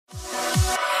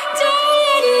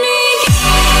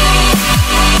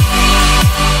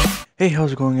Hey,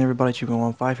 how's it going everybody?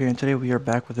 Chupi15 here, and today we are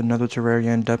back with another Terraria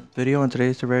in-depth video. And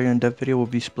today's Terraria in-depth video will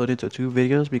be split into two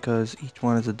videos because each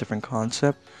one is a different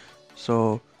concept.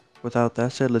 So, without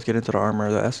that said, let's get into the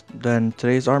armor. Then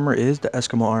today's armor is the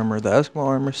Eskimo Armor. The Eskimo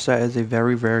Armor set is a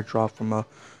very rare drop from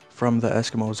the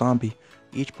Eskimo Zombie.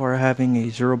 Each part having a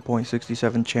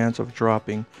 0.67 chance of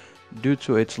dropping. Due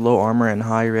to its low armor and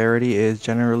high rarity, it is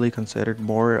generally considered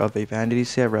more of a vanity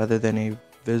set rather than a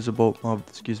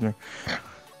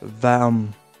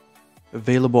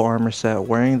available armor set.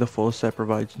 Wearing the full set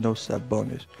provides no set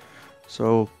bonus.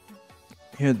 So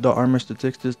here the armor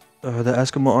statistics, the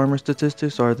Eskimo armor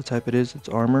statistics are the type it is, its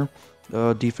armor.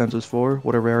 Defense is 4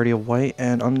 with a rarity of white,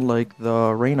 and unlike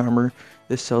the rain armor,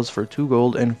 this sells for 2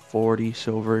 gold and 40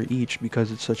 silver each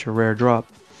because it's such a rare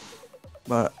drop.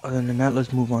 But other than that,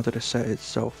 let's move on to the set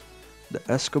itself. The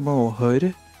Eskimo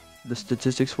Hood, the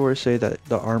statistics for it say that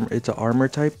it's an armor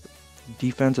type.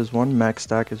 Defense is 1, max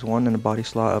stack is 1, and a body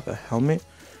slot of a helmet,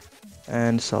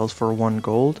 and sells for 1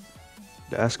 gold.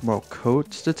 The Eskimo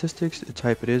Coat statistics, the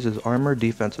type it is armor,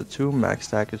 defense is 2, max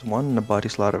stack is 1, and a body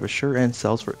slot of a shirt, and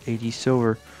sells for 80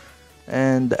 silver.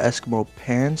 And the Eskimo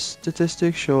Pants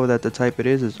statistics show that the type it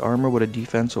is armor with a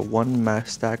defense of 1,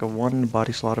 max stack of 1, and a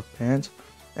body slot of pants,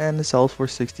 and it sells for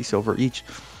 60 silver each.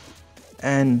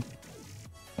 And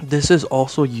this is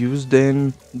also used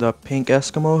in the pink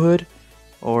Eskimo Hood,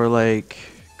 or like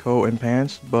coat and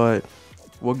pants, but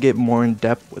we'll get more in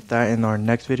depth with that in our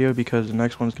next video because the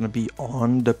next one's going to be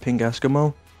on the pink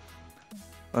Eskimo.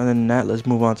 Other than that, let's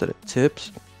move on to the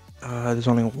tips. There's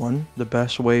only one. The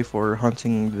best way for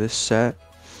hunting this set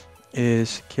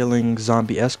is killing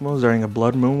zombie Eskimos during a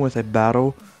blood moon with a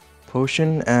battle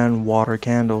potion and water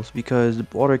candles, because the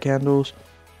water candles,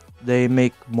 they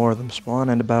make more of them spawn,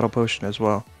 and the battle potion as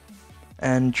well.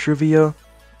 And trivia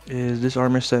is this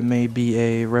armor set may be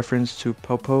a reference to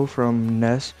Popo from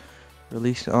NES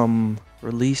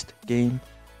released game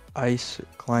Ice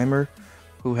Climber,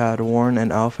 who had worn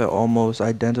an outfit almost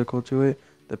identical to it.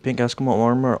 The pink Eskimo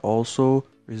armor also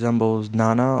resembles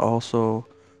Nana, also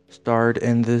starred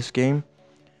in this game,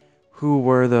 who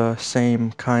wore the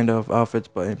same kind of outfits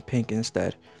but in pink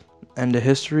instead. And the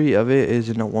history of it is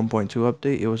in a 1.2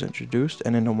 update it was introduced,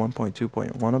 and in a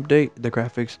 1.2.1 update the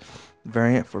graphics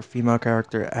variant for female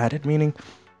character added, meaning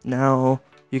now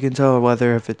you can tell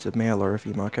whether if it's a male or a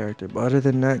female character. But other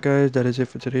than that, guys, that is it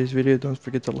for today's video. Don't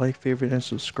forget to like, favorite, and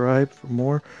subscribe for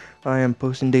more. I am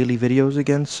posting daily videos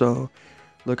again, so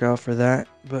look out for that.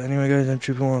 But anyway, guys, I'm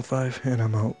Chupi15 and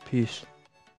I'm out. Peace.